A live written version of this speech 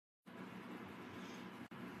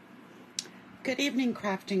Good evening,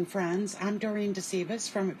 crafting friends. I'm Dorene Decibus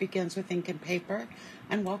from It Begins with Ink and Paper,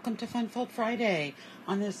 and welcome to Fun-Filled Friday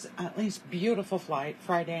on this at least beautiful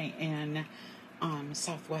Friday in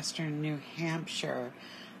southwestern New Hampshire.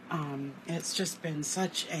 It's just been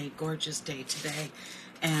such a gorgeous day today,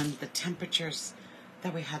 and the temperatures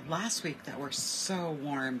that we had last week that were so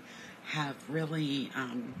warm have really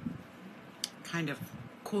kind of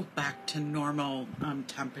cooled back to normal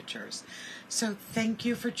temperatures. So thank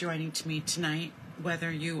you for joining me tonight,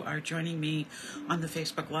 whether you are joining me on the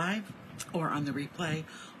Facebook Live or on the replay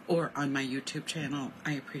or on my YouTube channel.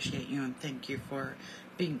 I appreciate you and thank you for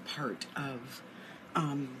being part of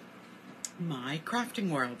my crafting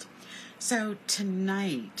world. So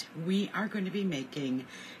tonight we are going to be making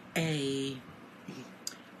a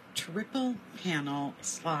triple panel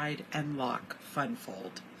slide and lock fun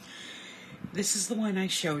fold. This is the one I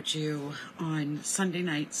showed you on Sunday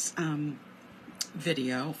night's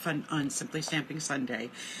video on Simply Stamping Sunday.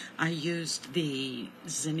 I used the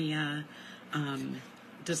Zinnia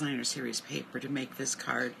Designer Series paper to make this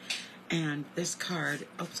card. And this card,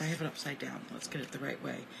 oops, I have it upside down. Let's get it the right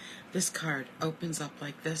way. This card opens up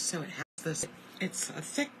like this, so it has this, it's a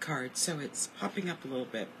thick card, so it's popping up a little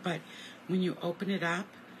bit. But when you open it up,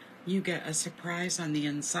 you get a surprise on the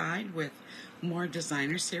inside with more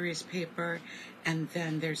Designer Series paper, and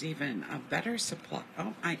then there's even a better supply.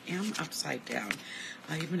 Oh, I am upside down.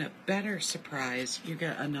 Even a better surprise, you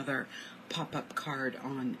get another pop-up card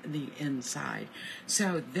on the inside.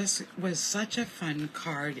 So this was such a fun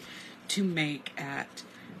card to make at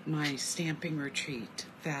my stamping retreat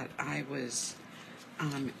that I was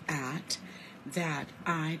at, that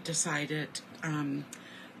I decided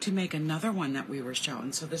to make another one that we were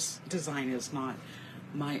shown. So this design is not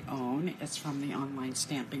my own. It's from the online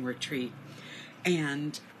stamping retreat.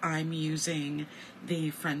 And I'm using the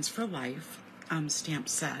Friends for Life stamp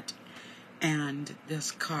set. And this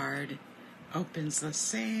card opens the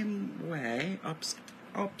same way.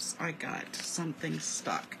 Oops, I got something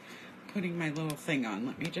stuck. Putting my little thing on.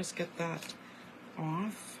 Let me just get that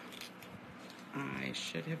off. I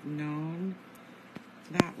should have known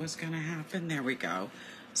that was going to happen. There we go.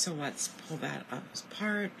 So let's pull that up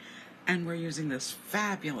apart, and we're using this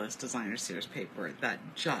fabulous Designer Series paper that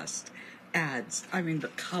just adds, I mean, the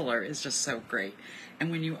color is just so great. And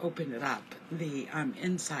when you open it up, the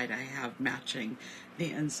inside I have matching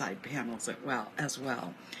the inside panels as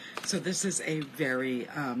well. So this is a very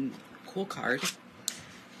cool card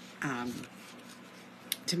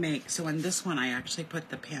to make. So in this one, I actually put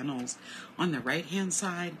the panels on the right-hand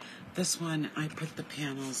side. This one, I put the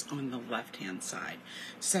panels on the left-hand side.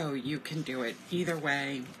 So you can do it either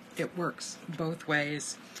way. It works both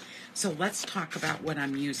ways. So let's talk about what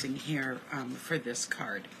I'm using here for this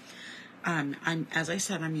card. As I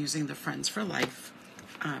said, I'm using the Friends for Life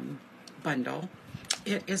bundle.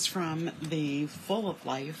 It is from the Full of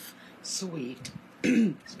Life suite.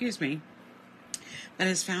 Excuse me. That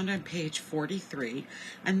is found on page 43,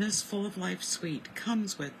 and this Full of Life suite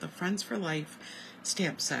comes with the Friends for Life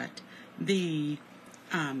stamp set, the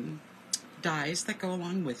dies that go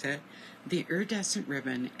along with it, the iridescent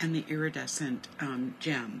ribbon, and the iridescent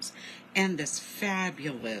gems, and this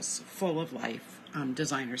fabulous Full of Life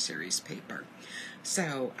Designer Series paper.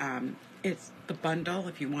 So it's the bundle.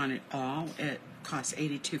 If you want it all, it costs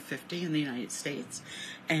 $82.50 in the United States,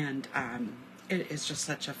 and it is just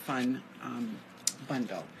such a fun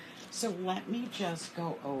bundle. So let me just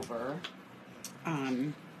go over.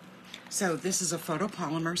 So this is a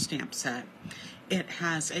photopolymer stamp set. It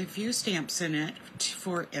has a few stamps in it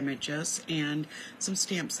for images and some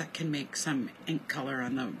stamps that can make some ink color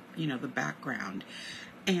on the background.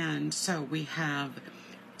 And so we have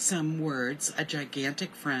some words: a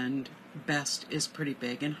gigantic friend, best is pretty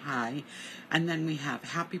big and high. And then we have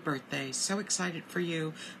happy birthday, so excited for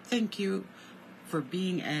you, thank you for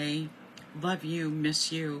being a, love you,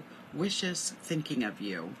 miss you, wishes, thinking of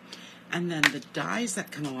you. And then the dies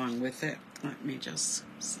that come along with it, let me just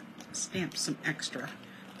stamp some extra,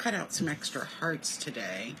 cut out some extra hearts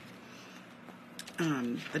today.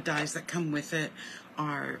 The dies that come with it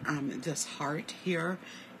are this heart here,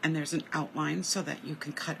 and there's an outline so that you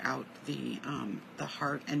can cut out the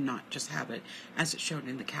heart and not just have it, as it showed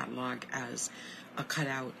in the catalog, as a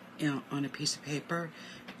cutout on a piece of paper.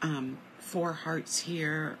 4 hearts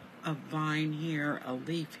here, a vine here, a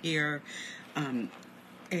leaf here,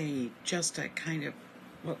 just a kind of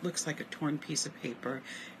what looks like a torn piece of paper,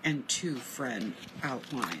 and 2 friend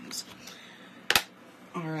outlines.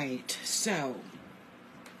 All right, so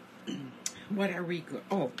what are we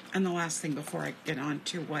and the last thing before I get on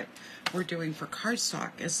to what we're doing for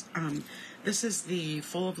cardstock is this is the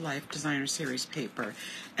Full of Life Designer Series paper,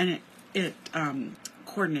 and it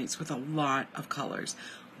coordinates with a lot of colors.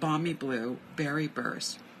 Balmy Blue, Berry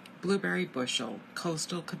Burst, Blueberry Bushel,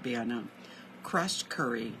 Coastal Cabana, Crushed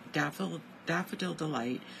Curry, Daffodil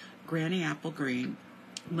Delight, Granny Apple Green,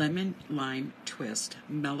 Lemon Lime Twist,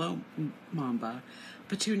 Mellow Mamba,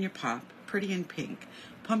 Petunia Pop, Pretty in Pink,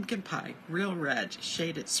 Pumpkin Pie, Real Red,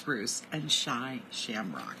 Shaded Spruce, and Shy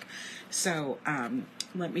Shamrock. So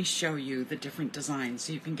let me show you the different designs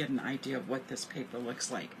so you can get an idea of what this paper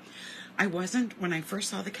looks like. When I first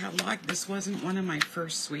saw the catalog, this wasn't one of my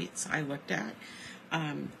first suites I looked at.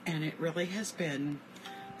 And it really has been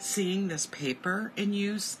seeing this paper in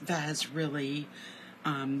use that has really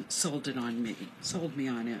sold me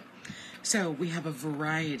on it. So we have a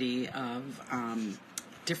variety of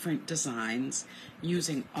different designs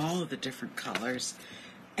using all of the different colors.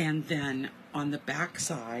 And then on the back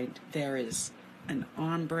side, there is an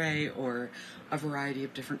ombre or a variety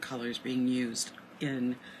of different colors being used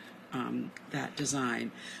in that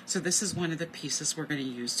design. So this is one of the pieces we're going to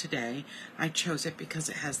use today. I chose it because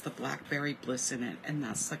it has the Blackberry Bliss in it, and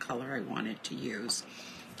that's the color I wanted to use.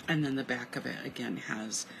 And then the back of it again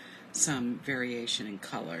has some variation in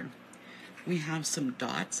color. We have some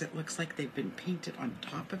dots. It looks like they've been painted on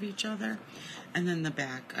top of each other. And then the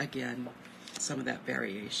back, again, some of that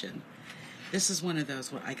variation. This is one of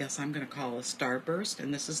those, what I guess I'm going to call a starburst,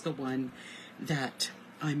 and this is the one that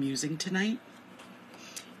I'm using tonight.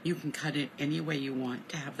 You can cut it any way you want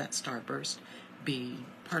to have that starburst be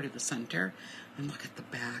part of the center. And look at the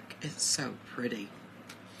back. It's so pretty.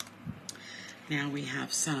 Now we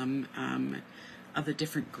have some of the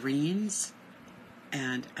different greens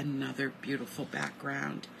and another beautiful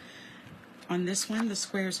background. On this one, the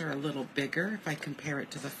squares are a little bigger. If I compare it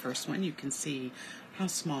to the first one, you can see how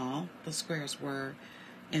small the squares were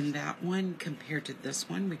in that one compared to this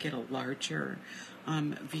one. We get a larger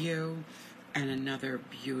view and another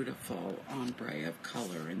beautiful ombre of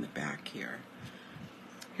color in the back here.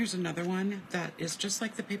 Here's another one that is just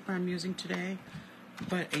like the paper I'm using today,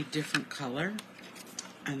 but a different color.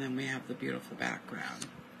 And then we have the beautiful background.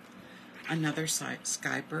 Another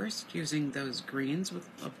sky burst using those greens with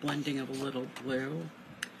a blending of a little blue.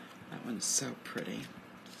 That one's so pretty.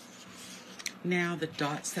 Now the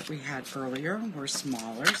dots that we had earlier were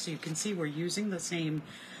smaller, so you can see they're using the same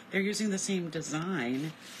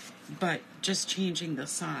design, but just changing the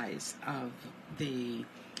size of the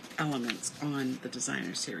elements on the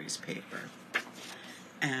designer series paper.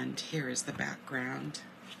 And here is the background.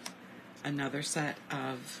 Another set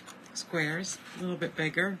of squares, a little bit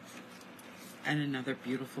bigger, and another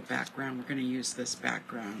beautiful background. We're going to use this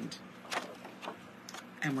background,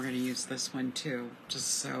 and we're going to use this one too, just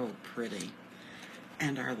so pretty.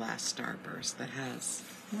 And our last starburst that has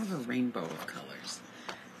more of a rainbow of colors,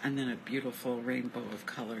 and then a beautiful rainbow of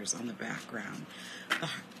colors on the background.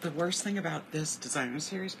 The worst thing about this designer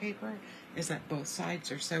series paper is that both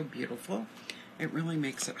sides are so beautiful. It really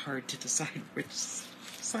makes it hard to decide which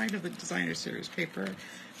side of the designer series paper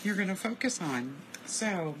you're going to focus on.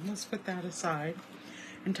 So let's put that aside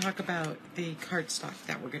and talk about the cardstock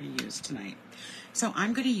that we're going to use tonight. So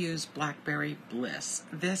I'm going to use Blackberry Bliss.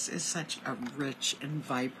 This is such a rich and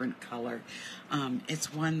vibrant color.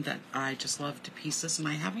 It's one that I just love to pieces, and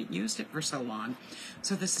I haven't used it for so long.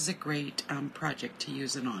 So this is a great project to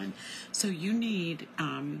use it on. So you need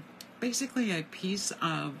basically a piece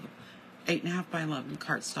of 8.5 by 11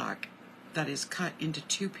 cardstock that is cut into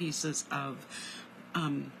two pieces of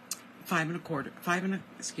 5.5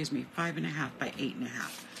 by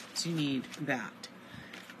 8.5. So you need that.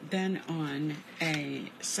 Then on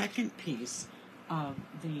a second piece of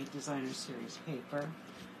the designer series paper,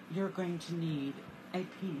 you're going to need a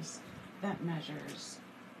piece that measures,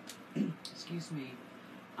 excuse me,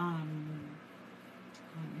 let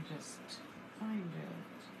me just find it.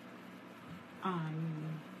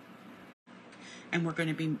 And we're going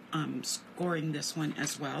to be scoring this one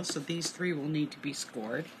as well, so these three will need to be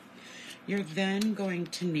scored. You're then going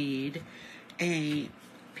to need a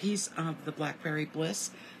piece of the Blackberry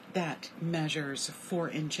Bliss that measures 4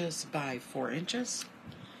 inches by 4 inches.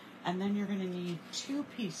 And then you're going to need 2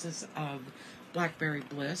 pieces of Blackberry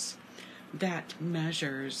Bliss that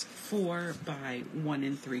measures 4 by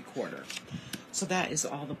 1 3/4. So that is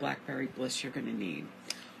all the Blackberry Bliss you're going to need.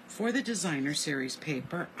 For the designer series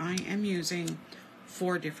paper, I am using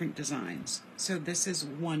 4 different designs. So this is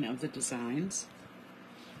one of the designs.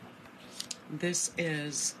 This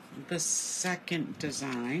is the second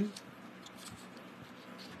design.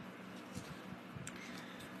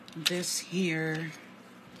 This here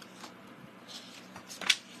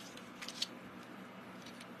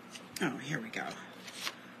here we go.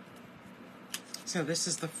 So this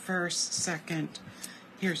is the first, second,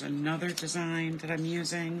 Here's another design that I'm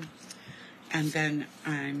using, and then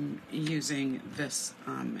I'm using this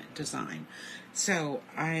design. So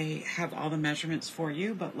I have all the measurements for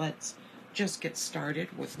you, but let's just get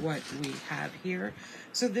started with what we have here.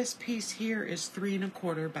 So this piece here is 3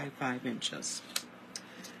 1/4 by 5 inches.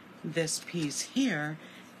 This piece here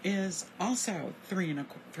is also 3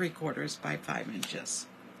 3/4 by 5 inches.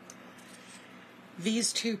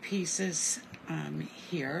 These two pieces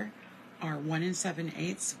here are 1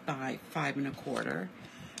 7/8 by 5 1/4,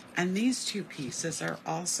 and these two pieces are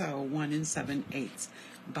also 1 7/8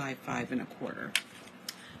 by 5 1/4.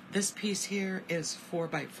 This piece here is 4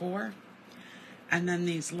 by 4, and then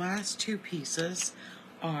these last two pieces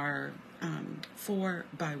are 4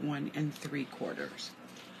 by 1 3/4.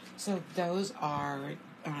 So those are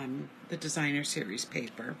the designer series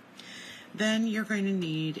paper. Then you're going to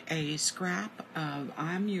need a scrap of,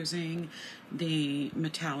 I'm using the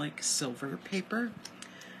metallic silver paper,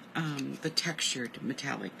 the textured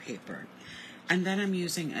metallic paper. And then I'm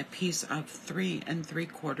using a piece of 3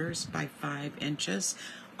 3/4 by 5 inches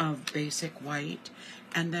of basic white.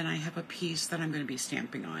 And then I have a piece that I'm going to be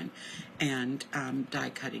stamping on and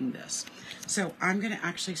die cutting this. So I'm going to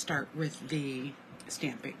actually start with the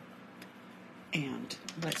stamping. And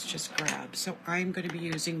let's just grab. So I'm going to be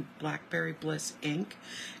using Blackberry Bliss ink,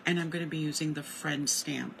 and I'm going to be using the Friend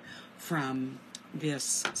stamp from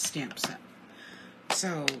this stamp set.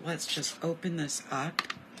 So let's just open this up.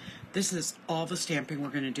 This is all the stamping we're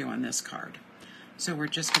going to do on this card. So we're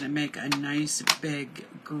just going to make a nice big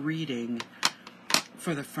greeting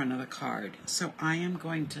for the front of the card. So I am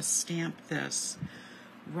going to stamp this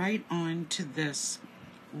right onto this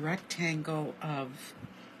rectangle of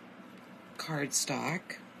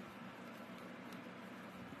cardstock.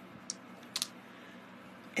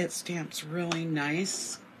 It stamps really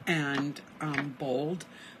nice and bold,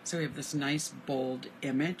 so we have this nice bold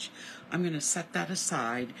image. I'm going to set that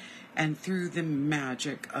aside, and through the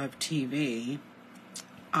magic of TV,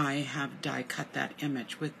 I have die cut that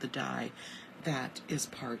image with the die that is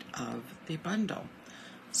part of the bundle.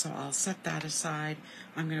 So I'll set that aside.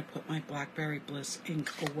 I'm going to put my Blackberry Bliss ink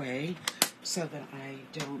away so that I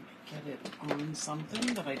don't get it on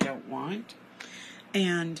something that I don't want.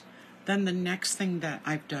 And then the next thing that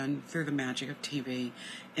I've done through the magic of TV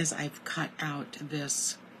is I've cut out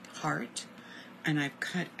this heart, and I've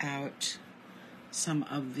cut out some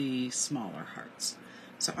of the smaller hearts.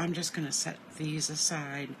 So I'm just going to set these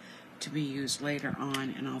aside to be used later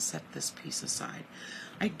on, and I'll set this piece aside.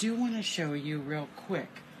 I do want to show you real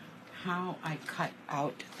quick how I cut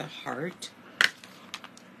out the heart,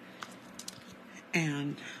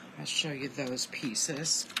 and I'll show you those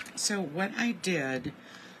pieces. So what I did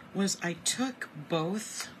was I took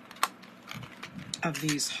both of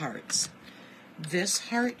these hearts. This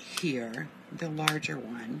heart here, the larger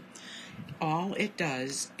one, all it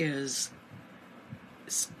does is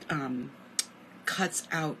cuts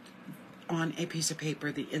out on a piece of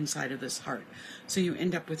paper the inside of this heart. So you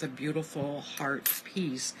end up with a beautiful heart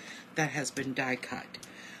piece that has been die cut.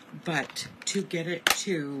 But to get it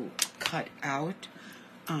to cut out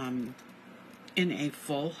in a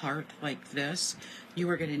full heart like this, you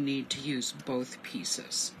are going to need to use both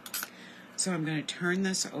pieces. So I'm going to turn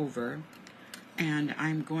this over, and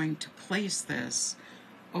I'm going to place this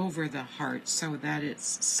over the heart so that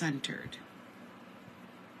it's centered.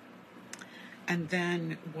 And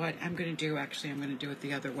then what I'm going to do, actually I'm going to do it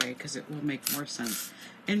the other way because it will make more sense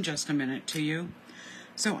in just a minute to you.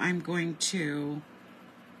 So I'm going to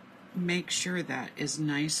make sure that is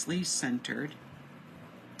nicely centered.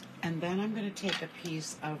 And then I'm going to take a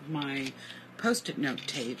piece of my Post-it note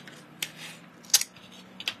tape,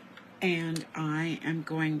 and I am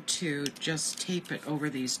going to just tape it over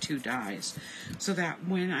these two dies so that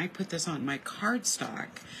when I put this on my cardstock,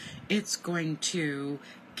 it's going to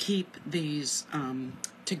keep these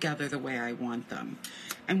together the way I want them.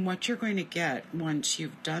 And what you're going to get once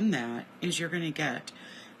you've done that is you're going to get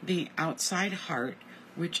the outside heart,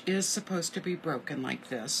 which is supposed to be broken like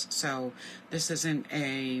this. So this isn't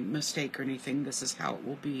a mistake or anything. This is how it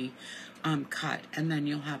will be cut. And then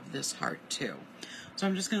you'll have this heart too. So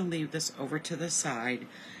I'm just going to leave this over to the side,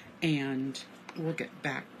 and we'll get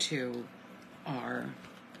back to our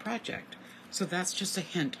project. So that's just a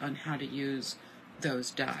hint on how to use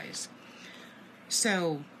those dies.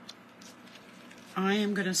 So I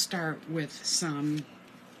am going to start with some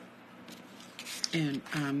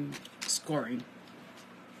scoring.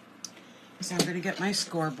 So I'm going to get my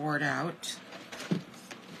scoreboard out.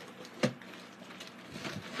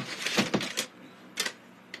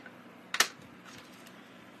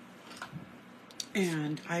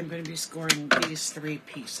 And I'm going to be scoring these three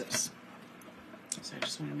pieces. So I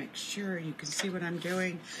just want to make sure you can see what I'm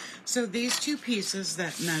doing. So these two pieces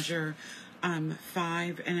that measure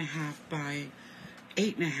 5.5 by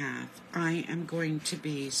 8.5, I am going to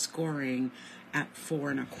be scoring at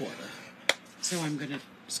 4 1/4. So I'm going to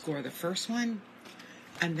score the first one,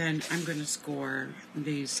 and then I'm going to score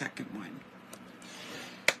the second one.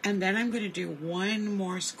 And then I'm going to do one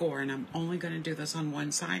more score, and I'm only going to do this on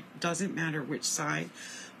one side. Doesn't matter which side,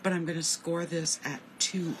 but I'm going to score this at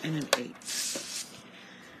 2 1/8.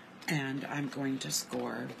 And I'm going to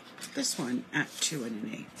score this one at 2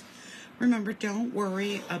 1/8. Remember, don't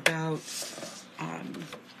worry about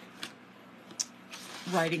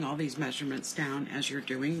writing all these measurements down as you're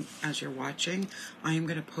watching. I am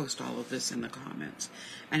going to post all of this in the comments,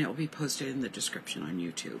 and it will be posted in the description on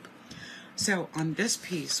YouTube. So on this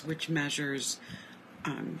piece, which measures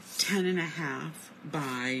 10.5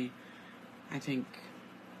 by, I think,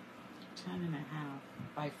 10.5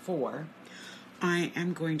 by 4, I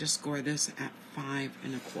am going to score this at 5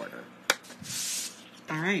 1/4.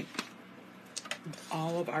 All right.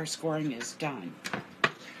 All of our scoring is done.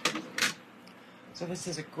 So this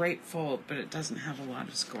is a great fold, but it doesn't have a lot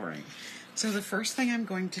of scoring. So the first thing I'm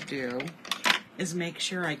going to do is make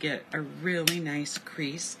sure I get a really nice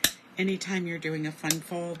crease. Anytime you're doing a fun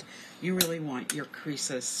fold, you really want your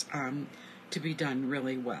creases to be done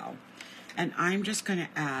really well. And I'm just going to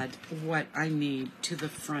add what I need to the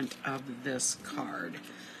front of this card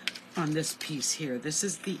on this piece here. This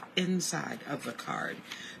is the inside of the card.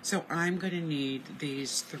 So I'm going to need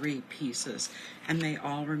these 3 pieces, and they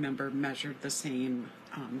all, remember, measured the same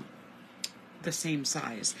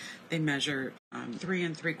size. They measure 3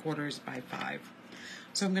 3/4 by 5.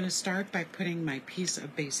 So I'm going to start by putting my piece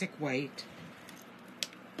of basic white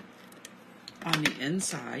on the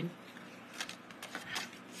inside.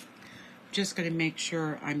 Just going to make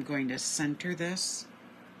sure I'm going to center this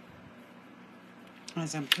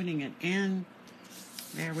as I'm putting it in.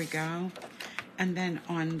 There we go. And then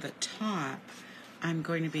on the top, I'm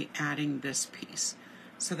going to be adding this piece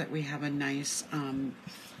so that we have a nice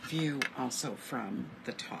view also from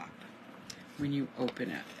the top when you open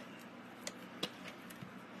it.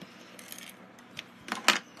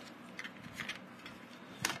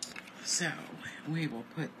 So we will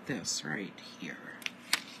put this right here.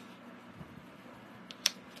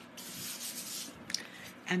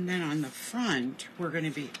 And then on the front, we're going to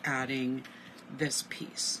be adding this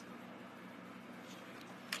piece.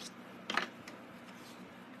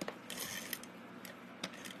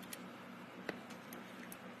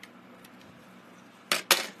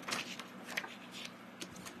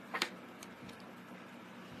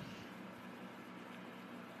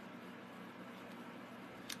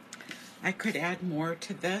 I could add more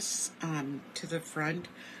to this, to the front,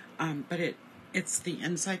 but it's the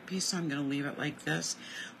inside piece, so I'm going to leave it like this.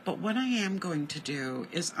 But what I am going to do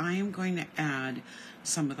is I am going to add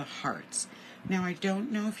some of the hearts. Now, I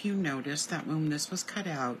don't know if you noticed that when this was cut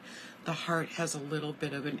out, the heart has a little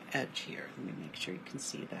bit of an edge here. Let me make sure you can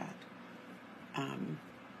see that.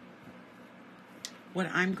 What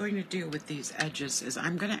I'm going to do with these edges is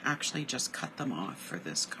I'm going to actually just cut them off for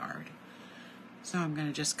this card. So I'm going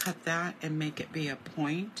to just cut that and make it be a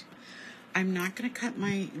point. I'm not going to cut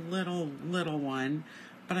my little one,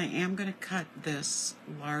 but I am going to cut this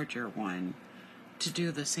larger one to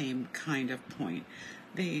do the same kind of point.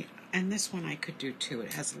 And this one I could do too.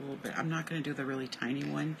 It has a little bit. I'm not going to do the really tiny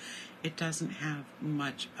one. It doesn't have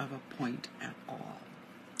much of a point at all.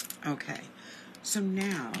 Okay, so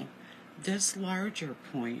now this larger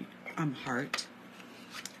point, heart,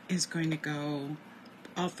 is going to go,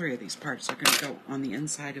 all 3 of these parts are going to go on the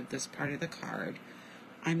inside of this part of the card.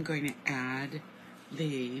 I'm going to add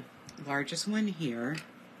the largest one here.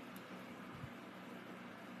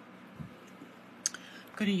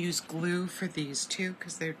 I'm going to use glue for these 2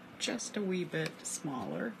 because they're just a wee bit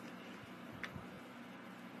smaller.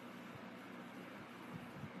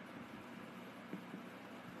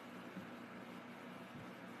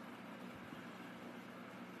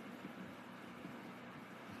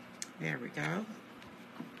 There we go.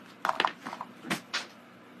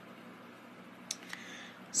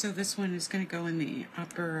 So this one is going to go in the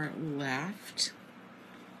upper left.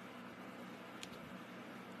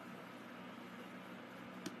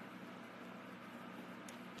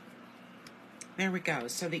 There we go.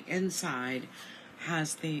 So the inside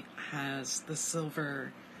has the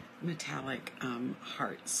silver metallic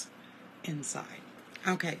hearts inside.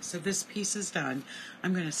 Okay, so this piece is done.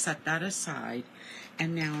 I'm going to set that aside,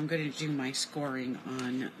 and now I'm going to do my scoring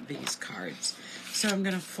on these cards. So I'm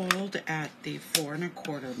going to fold at the 4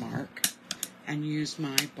 1/4 mark and use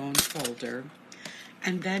my bone folder,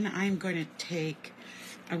 and then I'm going to take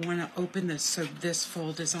I want to open this so this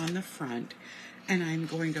fold is on the front, and I'm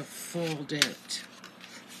going to fold it.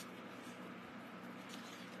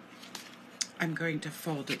 I'm going to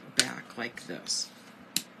fold it back like this.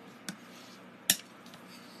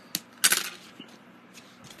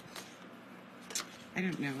 I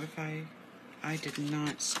don't know if I did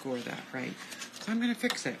not score that right, so I'm going to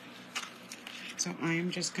fix it. So I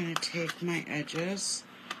am just going to take my edges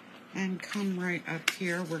and come right up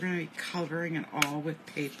here. We're going to be covering it all with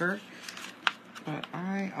paper, but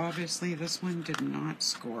obviously this one did not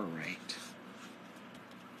score right.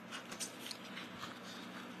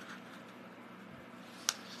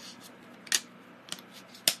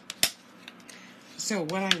 So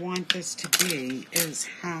what I want this to be is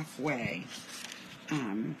halfway.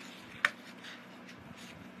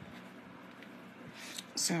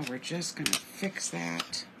 So we're just going to fix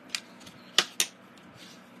that.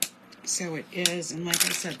 So it is, and like I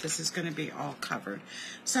said, this is going to be all covered.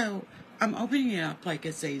 So I'm opening it up like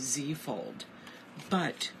it's a Z fold,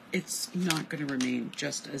 but it's not going to remain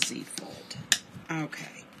just a Z fold.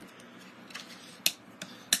 Okay.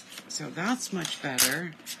 So that's much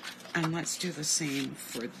better. And let's do the same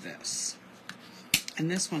for this. And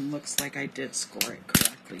this one looks like I did score it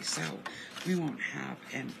correctly, so we won't have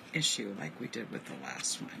an issue like we did with the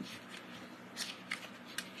last one.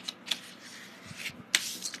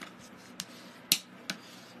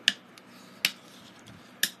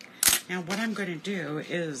 Now what I'm going to do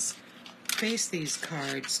is face these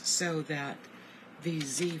cards so that the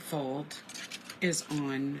Z fold is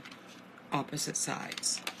on opposite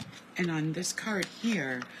sides. And on this card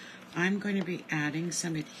here, I'm going to be adding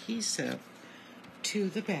some adhesive to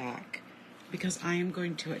the back because I am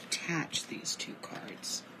going to attach these two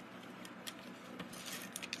cards.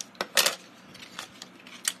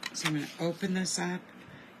 So I'm going to open this up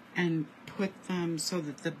and put them so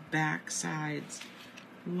that the back sides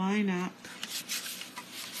line up.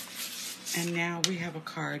 And now we have a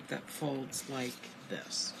card that folds like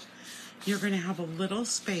this. You're going to have a little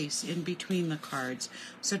space in between the cards,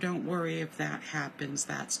 so don't worry if that happens,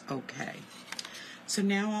 that's okay. So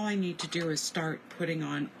now all I need to do is start putting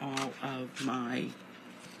on all of my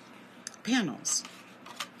panels.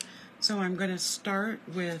 So I'm going to start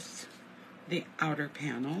with the outer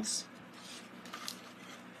panels,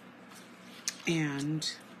 and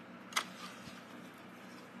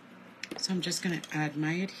so I'm just going to add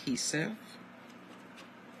my adhesive.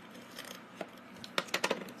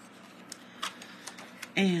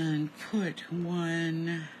 And put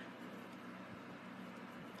one,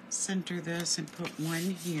 center this and put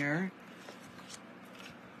one here,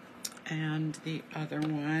 and the other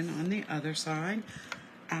one on the other side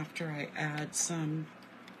after I add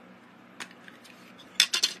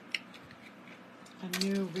a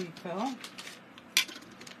new refill.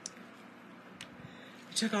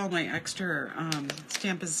 I took all my extra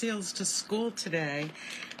Stampin' Seals to school today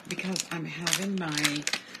because I'm having my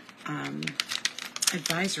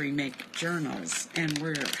advisory make journals, and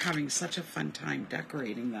we're having such a fun time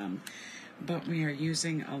decorating them, but we are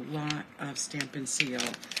using a lot of Stampin' Seal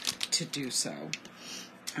to do so.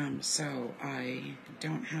 So I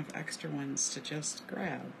don't have extra ones to just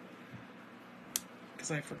grab because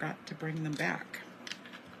I forgot to bring them back.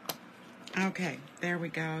 Okay, there we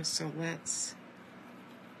go. So let's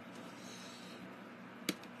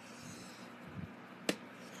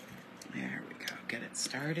there we go, get it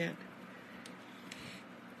started.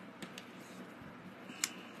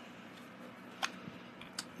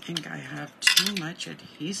 I think I have too much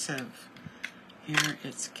adhesive. Here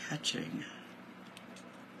it's catching.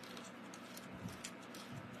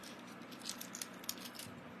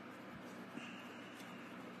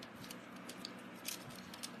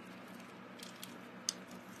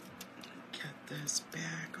 Get this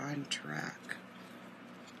back on track.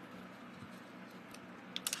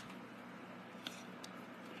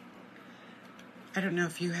 I don't know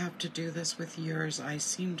if you have to do this with yours. I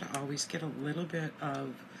seem to always get a little bit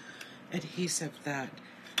of adhesive that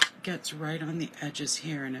gets right on the edges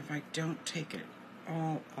here, and if I don't take it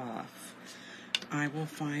all off, I will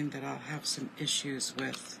find that I'll have some issues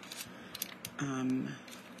with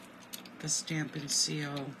the Stampin'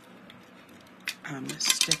 Seal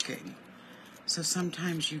sticking. So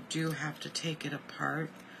sometimes you do have to take it apart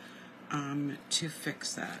to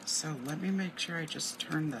fix that. So let me make sure I just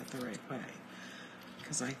turn that the right way,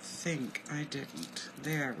 because I think I didn't.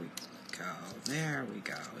 There we go. There we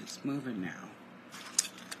go. It's moving now.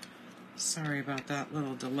 Sorry about that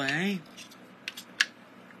little delay.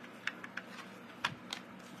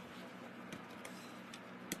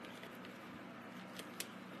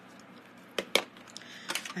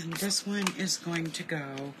 And this one is going to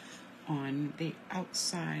go on the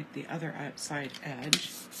outside, the other outside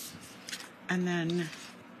edge. And then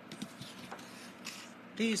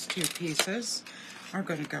these two pieces are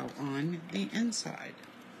going to go on the inside.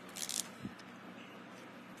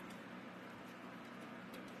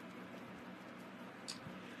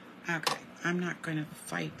 Okay, I'm not going to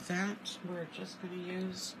fight that. We're just going to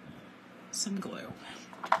use some glue.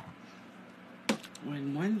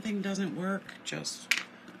 When one thing doesn't work, just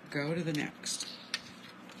go to the next.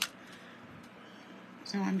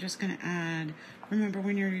 So I'm just going to add, remember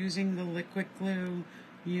when you're using the liquid glue,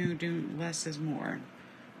 you do less is more.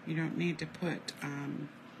 You don't need to put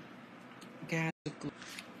gas glue.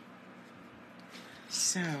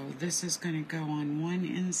 So this is going to go on one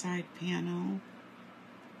inside panel.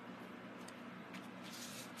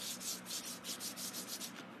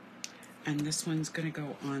 And this one's going to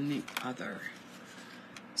go on the other.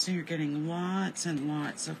 So you're getting lots and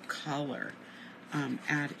lots of color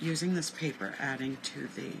using this paper, adding to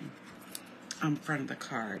the front of the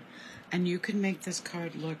card. And you can make this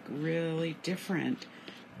card look really different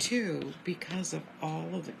too because of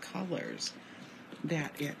all of the colors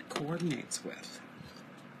that it coordinates with.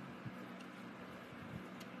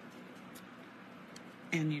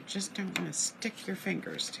 And you just don't want to stick your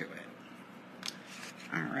fingers to it.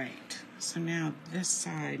 All right, so now this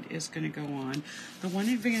side is going to go on. The one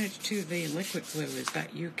advantage to the liquid glue is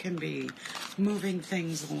that you can be moving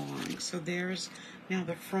things along. So there's now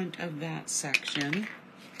the front of that section,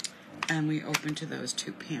 and we open to those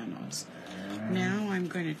two panels. Now I'm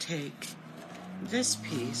going to take this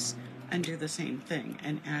piece and do the same thing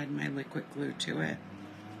and add my liquid glue to it.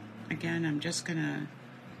 Again, I'm just going to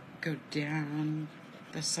go down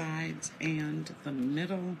the sides and the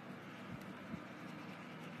middle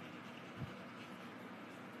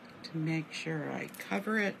to make sure I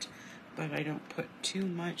cover it, but I don't put too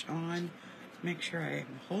much on. Make sure I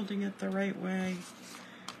am holding it the right way,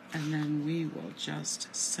 and then we will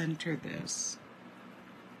just center this.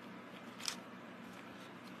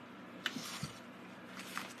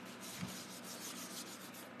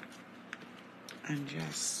 And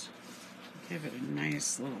just give it a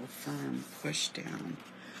nice little firm push down.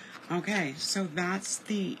 Okay, so that's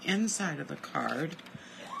the inside of the card.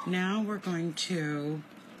 Now we're going to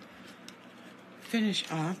finish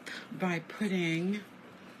up by putting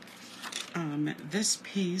this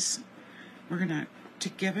piece, we're going to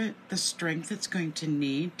give it the strength it's going to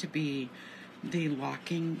need to be the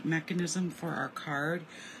locking mechanism for our card.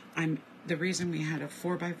 The reason we had a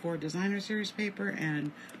 4x4 designer series paper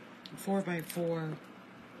and 4x4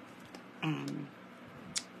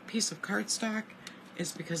 piece of cardstock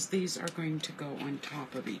is because these are going to go on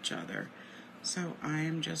top of each other. So I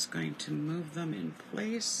am just going to move them in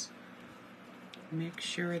place, make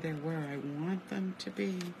sure they're where I want them to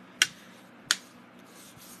be,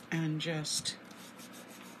 and just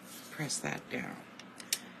press that down.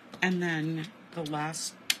 And then the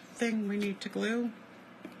last thing we need to glue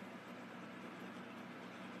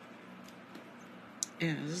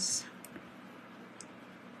is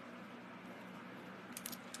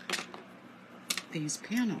these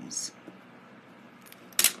panels.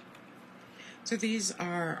 So these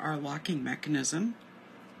are our locking mechanism.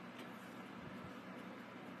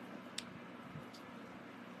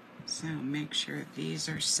 So make sure these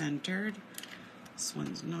are centered. This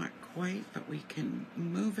one's not quite, but we can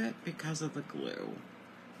move it because of the glue.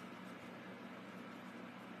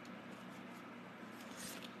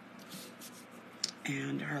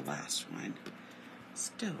 And our last one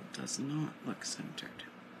still does not look centered.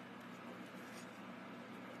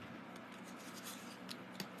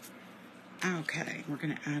 Okay, we're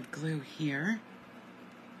going to add glue here.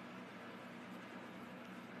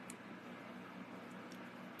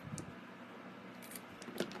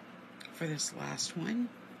 For this last one.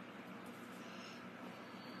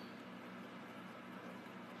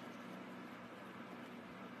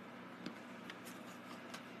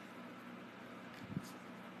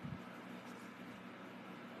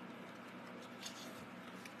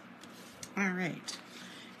 All right.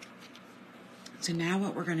 So now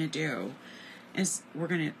what we're going to do is we're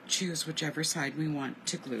going to choose whichever side we want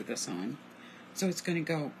to glue this on. So it's going to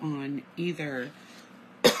go on either,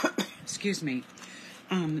 excuse me,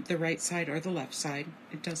 the right side or the left side.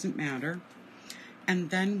 It doesn't matter. And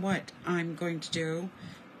then what I'm going to do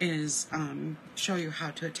is show you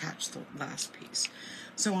how to attach the last piece.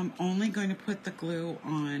 So I'm only going to put the glue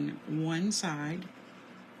on one side.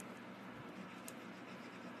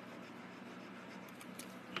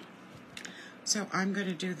 So I'm going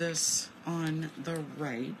to do this on the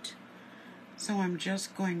right. So I'm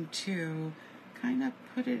just going to kind of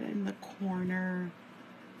put it in the corner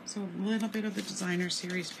So a little bit of the designer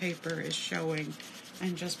series paper is showing,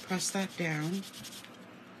 and just press that down.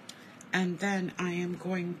 And then I am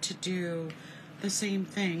going to do the same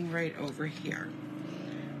thing right over here.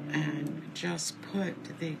 And just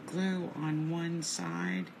put the glue on one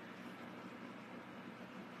side.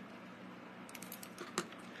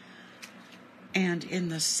 And in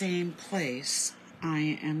the same place,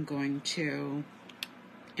 I am going to,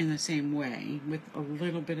 in the same way, with a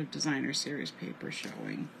little bit of designer series paper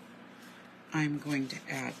showing, I'm going to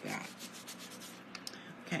add that.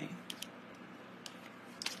 Okay.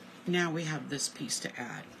 Now we have this piece to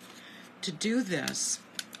add. To do this,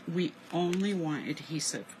 we only want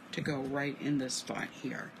adhesive to go right in this spot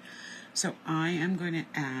here. So I am going to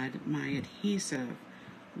add my adhesive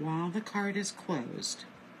while the card is closed.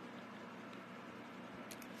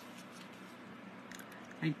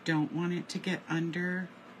 I don't want it to get under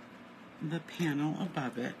the panel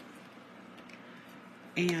above it.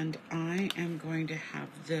 And I am going to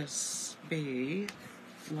have this be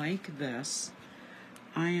like this.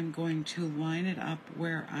 I am going to line it up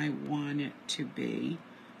where I want it to be,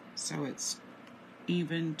 so it's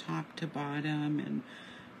even top to bottom and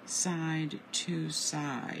side to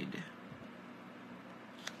side.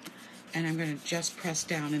 And I'm going to just press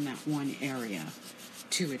down in that one area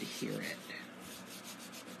to adhere it.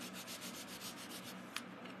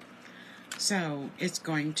 So it's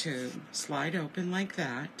going to slide open like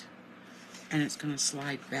that, and it's going to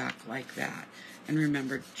slide back like that. And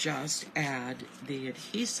remember, just add the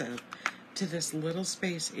adhesive to this little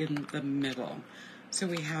space in the middle. So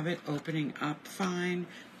we have it opening up fine,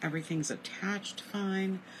 everything's attached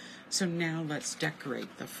fine. So now let's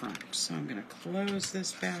decorate the front. So I'm going to close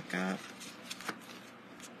this back up.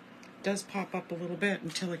 It does pop up a little bit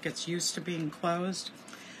until it gets used to being closed.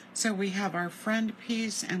 So we have our friend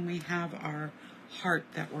piece and we have our heart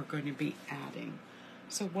that we're going to be adding.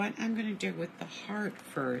 So what I'm going to do with the heart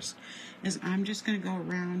first is I'm just going to go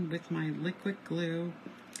around with my liquid glue.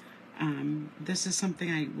 This is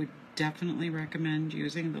something I would definitely recommend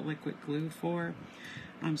using the liquid glue for.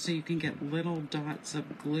 So you can get little dots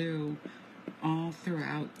of glue all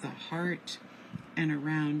throughout the heart and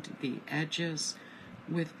around the edges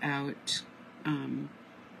without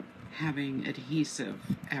having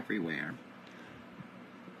adhesive everywhere.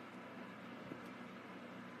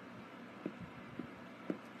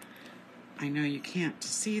 I know you can't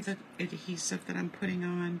see the adhesive that I'm putting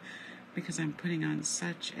on because I'm putting on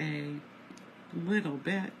such a little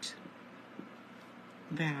bit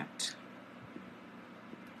that,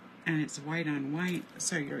 and it's white on white,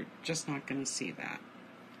 so you're just not going to see that.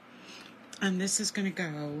 And this is going to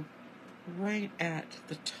go right at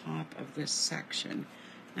the top of this section.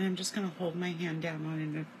 And I'm just going to hold my hand down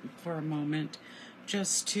on it for a moment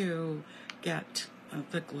just to get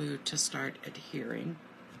the glue to start adhering.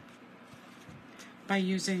 By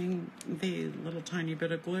using the little tiny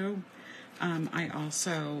bit of glue, I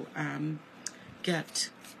also I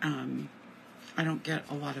don't get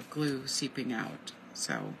a lot of glue seeping out,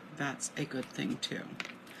 so that's a good thing too.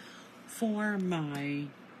 For my,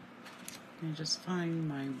 let me just find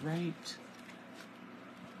my right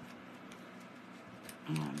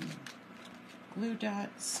glue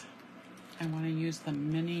dots. I want to use the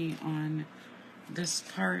mini on this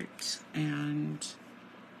part, and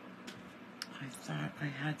I thought I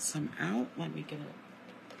had some out. Let me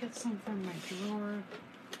get some from my drawer.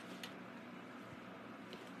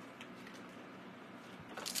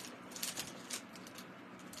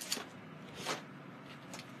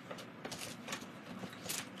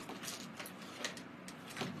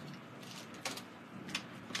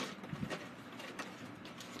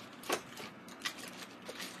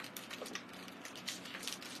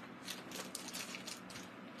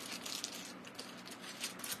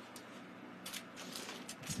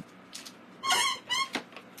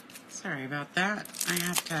 Sorry about that. I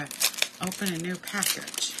have to open a new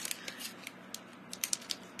package.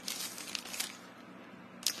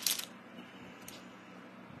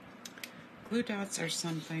 Glue dots are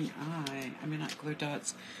something I mean not glue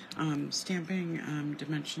dots, stamping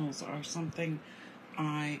dimensionals are something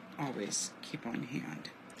I always keep on hand.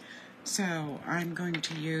 So I'm going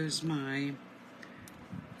to use my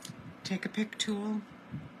take a pick tool.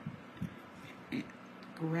 It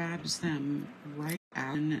grabs them right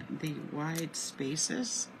out in the wide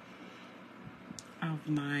spaces of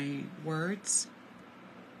my words.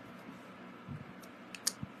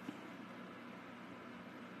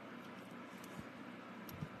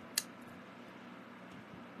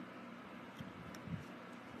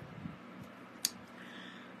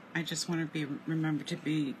 I just want to remember to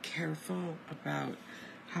be careful about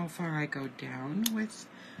how far I go down with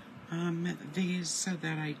these so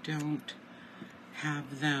that I don't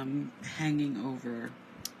have them hanging over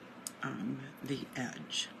the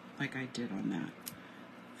edge like I did on that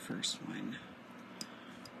first one.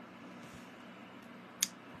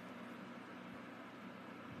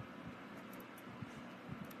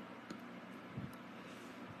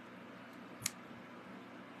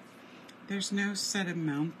 There's no set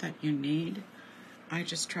amount that you need. I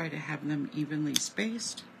just try to have them evenly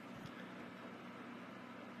spaced.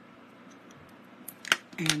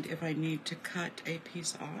 And if I need to cut a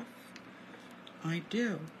piece off, I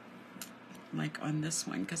do. Like on this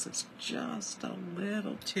one, because it's just a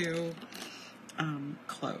little too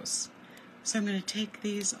close. So I'm going to take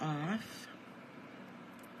these off.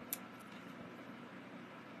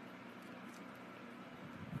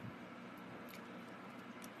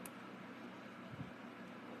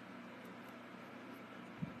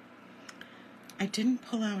 I didn't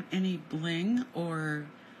pull out any bling or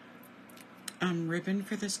ribbon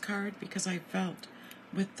for this card because I felt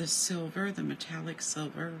with the silver, the metallic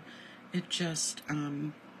silver, it just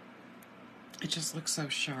looks so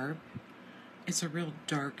sharp. It's a real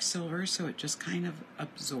dark silver, so it just kind of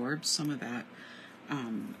absorbs some of that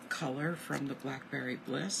color from the Blackberry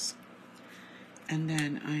Bliss. And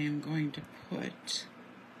then I am going to put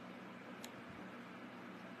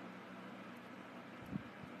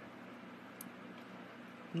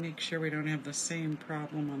make sure we don't have the same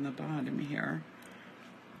problem on the bottom here.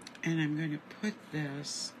 And I'm going to put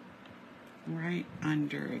this right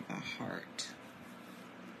under the heart.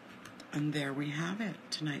 And there we have it.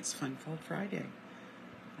 Tonight's Fun Fold Friday.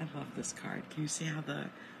 I love this card. Can you see how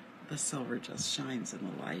the silver just shines in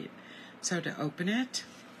the light? So to open it,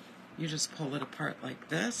 you just pull it apart like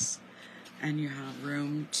this, and you have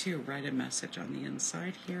room to write a message on the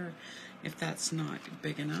inside here. If that's not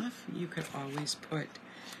big enough, you could always put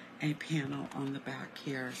a panel on the back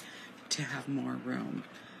here to have more room.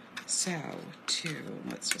 So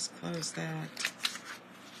let's just close that.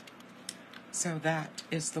 So that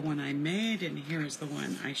is the one I made, and here's the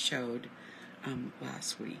one I showed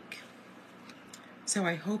last week. So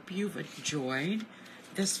I hope you've enjoyed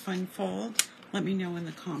this fun fold. Let me know in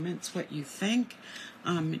the comments what you think.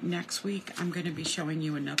 Next week, I'm going to be showing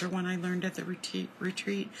you another one I learned at the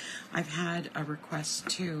retreat. I've had a request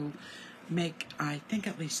to make, I think,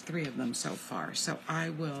 at least 3 of them so far. So I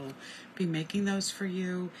will be making those for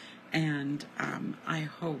you, and I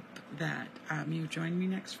hope that you join me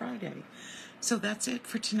next Friday. So that's it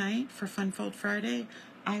for tonight for Fun Fold Friday.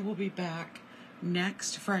 I will be back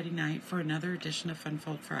next Friday night for another edition of Fun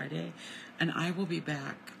Fold Friday, and I will be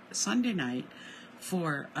back Sunday night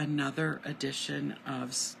for another edition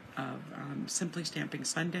of Simply Stamping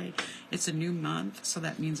Sunday. It's a new month, so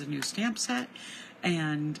that means a new stamp set.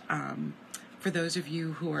 And for those of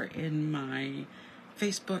you who are in my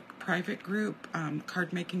Facebook private group,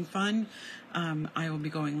 Card Making Fun, I will be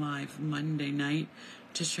going live Monday night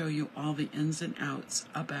to show you all the ins and outs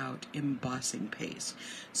about embossing paste.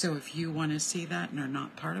 So if you want to see that and are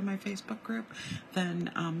not part of my Facebook group,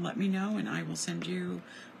 then let me know and I will send you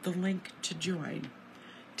the link to join.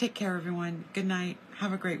 Take care, everyone. Good night.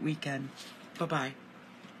 Have a great weekend. Bye-bye.